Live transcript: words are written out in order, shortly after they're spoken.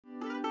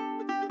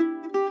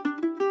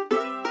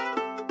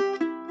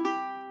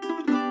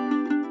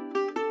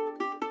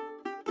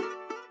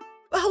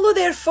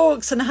Hello there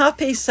folks, and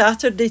happy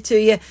Saturday to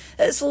you.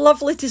 It's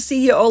lovely to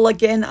see you all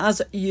again as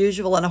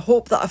usual, and I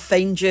hope that I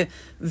find you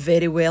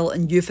very well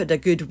and you've had a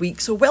good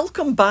week. So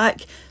welcome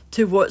back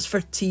to What's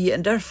for Tea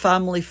and our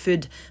family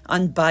food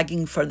and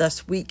bagging for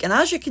this week. And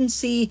as you can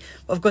see,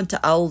 we've gone to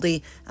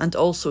Aldi and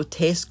also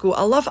Tesco.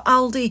 I love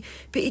Aldi,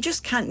 but you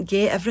just can't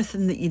get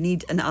everything that you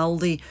need in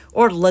Aldi,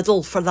 or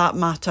Lidl for that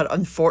matter,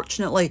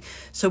 unfortunately.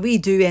 So we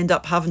do end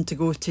up having to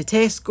go to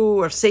Tesco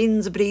or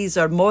Sainsbury's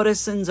or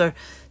Morrison's or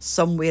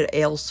somewhere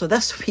else. So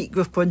this week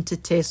we've gone to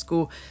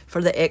Tesco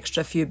for the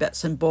extra few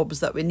bits and bobs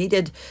that we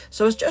needed.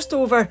 So it's just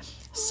over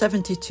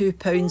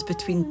 £72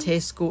 between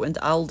Tesco and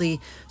Aldi.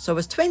 So it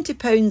was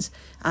 £20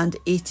 and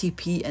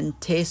 80p in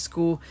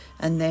Tesco,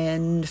 and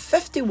then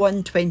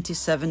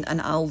 51.27 in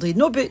Aldi.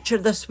 No butcher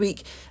this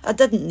week. I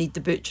didn't need the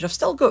butcher. I've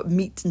still got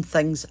meat and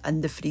things in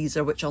the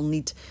freezer which I'll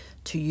need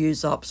to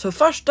use up. So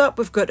first up,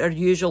 we've got our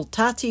usual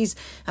tatties.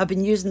 I've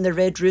been using the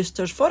Red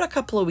Roosters for a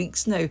couple of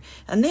weeks now,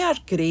 and they are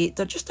great.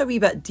 They're just a wee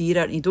bit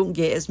dearer and you don't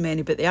get as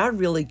many, but they are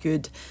really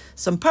good.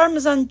 Some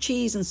Parmesan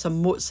cheese and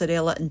some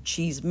mozzarella and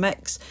cheese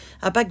mix.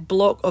 A big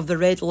block of the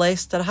Red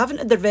Leicester. I haven't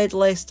had the Red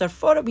Leicester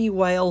for a wee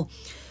while.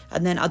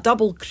 And then a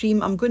double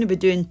cream. I'm going to be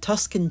doing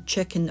Tuscan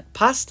chicken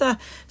pasta,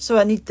 so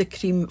I need the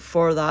cream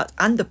for that,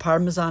 and the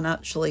Parmesan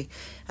actually.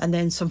 And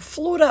then some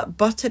Flora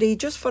buttery,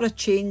 just for a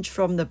change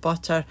from the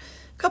butter.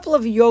 Couple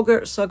of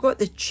yogurts, so I got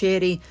the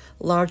cherry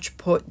large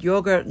pot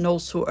yogurt, and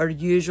also our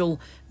usual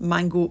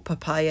mango,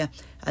 papaya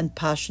and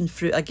passion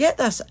fruit. I get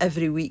this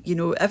every week, you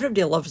know,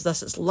 everybody loves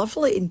this. It's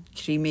lovely and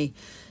creamy.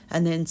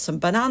 And then some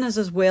bananas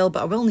as well,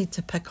 but I will need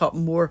to pick up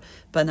more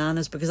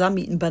bananas because I'm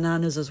eating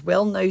bananas as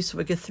well now, so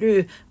we go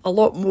through a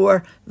lot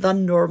more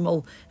than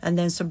normal. And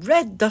then some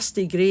red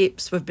dusty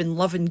grapes. We've been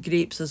loving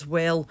grapes as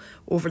well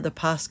over the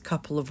past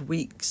couple of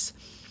weeks.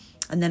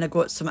 And then I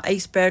got some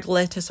iceberg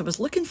lettuce. I was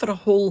looking for a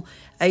whole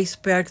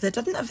iceberg. They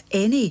didn't have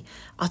any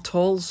at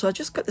all, so I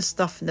just got the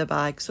stuff in the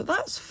bag, so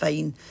that's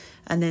fine.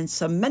 And then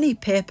some mini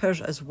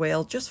peppers as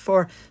well, just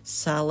for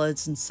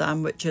salads and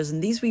sandwiches.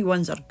 And these wee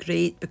ones are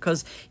great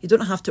because you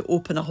don't have to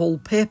open a whole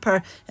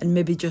pepper and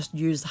maybe just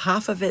use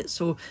half of it,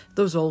 so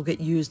those all get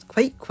used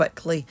quite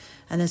quickly.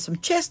 And then some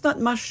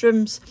chestnut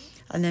mushrooms.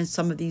 And then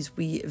some of these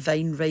wee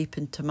vine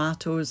ripened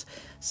tomatoes,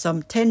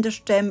 some tender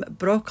stem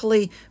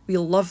broccoli. We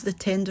love the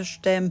tender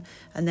stem.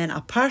 And then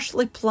a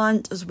parsley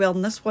plant as well.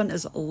 And this one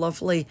is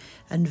lovely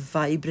and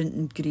vibrant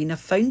and green. I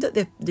found that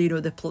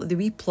the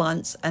wee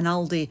plants in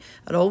Aldi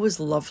are always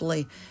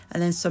lovely.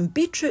 And then some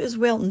beetroot as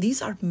well. And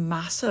these are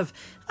massive.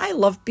 I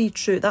love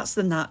beetroot. That's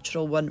the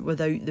natural one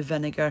without the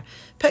vinegar.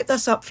 Picked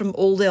this up from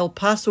Old El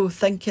Paso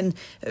thinking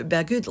it would be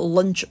a good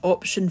lunch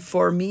option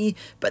for me.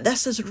 But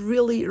this is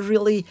really,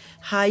 really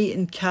high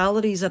in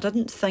calories. I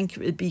didn't think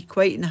it would be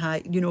quite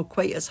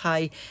as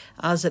high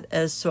as it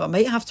is. So I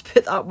might have to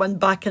put that one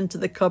back into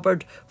the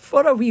cupboard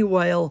for a wee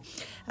while.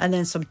 And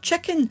then some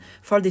chicken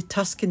for the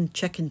Tuscan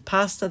chicken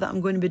pasta that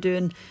I'm going to be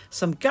doing.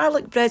 Some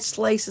garlic bread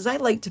slices. I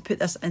like to put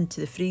this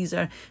into the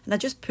freezer and I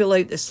just pull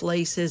out the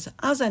slices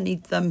as I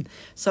need them.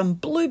 Some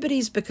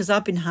blueberries because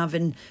I've been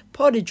having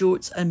porridge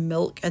oats and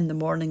milk in the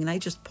morning, and I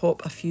just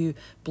pop a few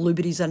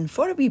blueberries in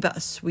for a wee bit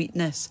of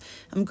sweetness.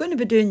 I'm going to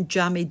be doing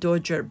Jammy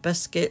Dodger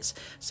biscuits,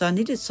 so I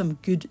needed some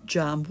good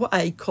jam, what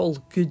I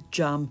call good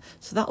jam.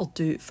 So that'll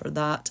do it for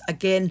that.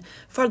 Again,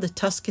 for the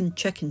Tuscan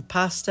chicken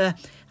pasta,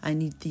 I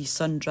need the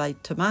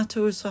sun-dried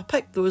tomatoes, so I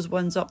picked those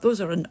ones up.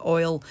 Those are in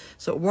oil,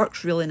 so it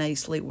works really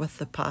nicely with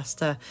the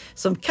pasta.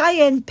 Some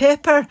cayenne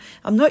pepper.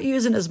 I'm not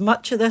using as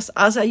much of this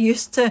as I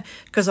used to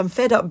because I'm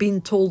fed up being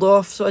told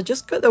off, so I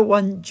just got the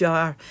one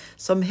jar.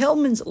 Some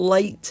Hellmann's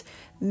Light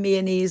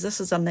mayonnaise.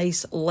 This is a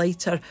nice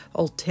lighter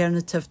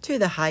alternative to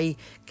the high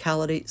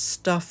calorie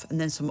stuff. And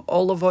then some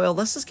olive oil.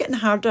 This is getting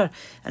harder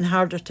and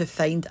harder to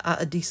find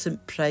at a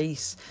decent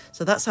price,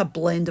 so that's a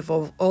blend of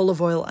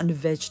olive oil and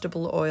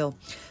vegetable oil.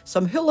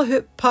 Some hula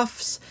hoop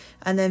puffs.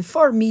 And then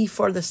for me,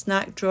 for the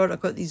snack drawer,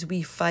 I've got these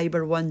wee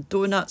Fibre One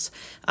donuts.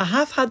 I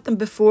have had them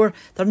before.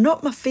 They're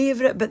not my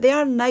favourite, but they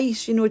are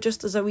nice, you know,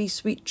 just as a wee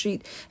sweet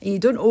treat. And you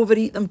don't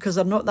overeat them because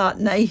they're not that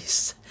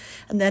nice.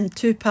 And then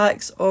 2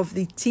 packs of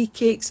the tea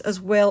cakes as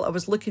well. I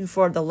was looking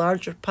for the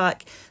larger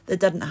pack. They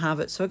didn't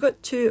have it, so I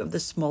got 2 of the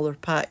smaller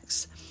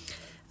packs.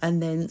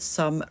 And then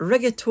some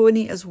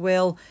rigatoni as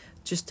well,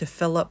 just to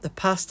fill up the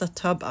pasta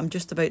tub. I'm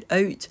just about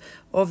out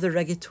of the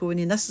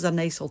rigatoni, and this is a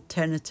nice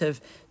alternative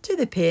to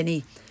the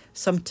penny.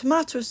 Some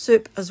tomato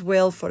soup as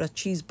well for a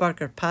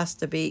cheeseburger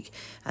pasta bake,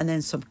 and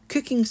then some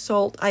cooking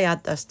salt. I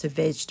add this to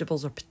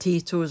vegetables or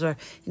potatoes or,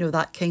 you know,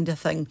 that kind of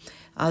thing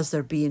as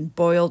they're being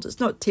boiled. It's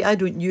not, I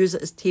don't use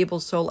it as table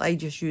salt, I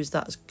just use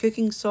that as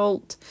cooking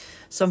salt.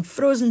 Some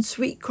frozen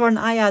sweet corn.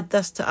 I add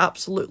this to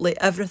absolutely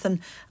everything.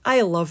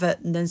 I love it.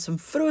 And then some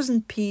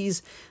frozen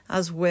peas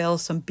as well.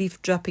 Some beef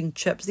dripping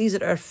chips. These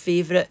are our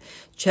favourite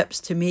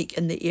chips to make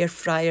in the air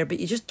fryer, but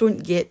you just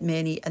don't get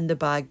many in the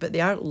bag, but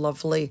they are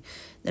lovely.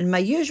 Then my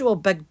usual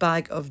big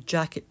bag of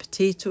jacket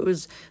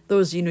potatoes.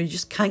 Those, you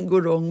just can't go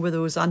wrong with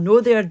those. I know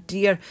they're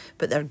dear,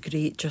 but they're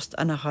great just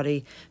in a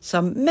hurry.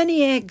 Some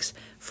mini eggs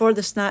for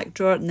the snack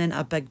drawer, and then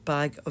a big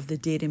bag of the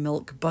dairy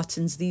milk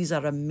buttons. These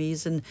are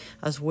amazing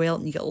as well,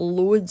 and you get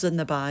loads in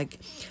the bag.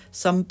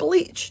 Some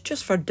bleach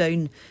just for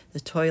down the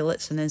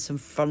toilets, and then some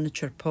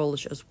furniture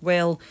polish as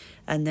well,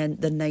 and then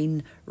the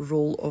 9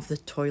 roll of the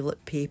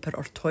toilet paper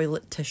or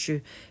toilet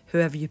tissue,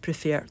 however you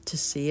prefer to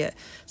say it.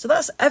 So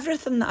that's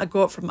everything that I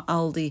got from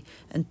Aldi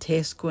and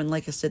Tesco, and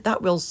like I said,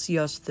 that will see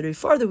us through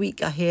for the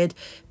week ahead.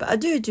 But I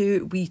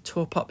do wee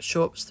top up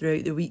shops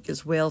throughout the week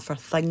as well for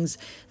things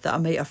that I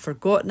might have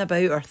forgotten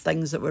about or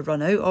things that we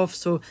run out of,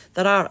 so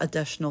there are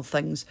additional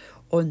things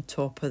on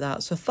top of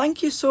that. So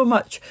thank you so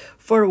much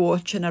for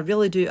watching. I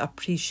really do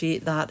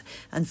appreciate that,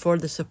 and for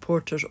the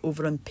supporters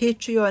over on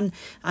Patreon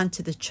and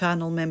to the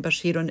channel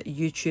members here on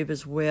YouTube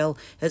as well.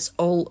 It's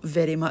all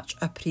very much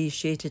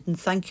appreciated, and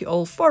thank you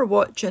all for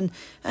watching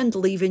and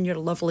leaving your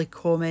lovely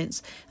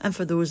comments, and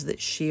for those that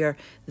share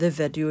the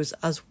videos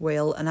as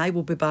well. And I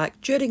will be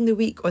back during the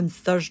week on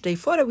Thursday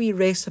for a wee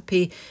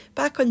recipe,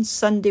 back on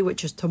Sunday,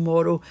 which is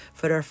tomorrow,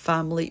 for our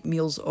family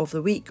meals of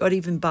the week, or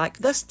even back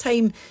this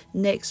time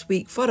next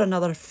week for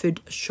another food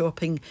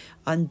shopping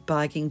and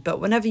bagging. But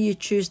whenever you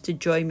choose to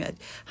join me,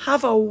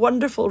 have a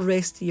wonderful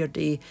rest of your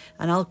day,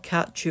 and I'll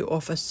catch you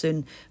off as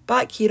soon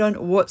back here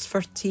on What's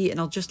for Tea, and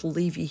I'll just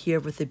leave you here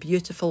with the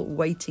beautiful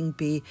Whiting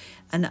Bay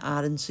and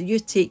Arran. So you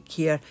take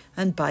care,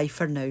 and bye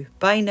for now.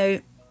 Bye now.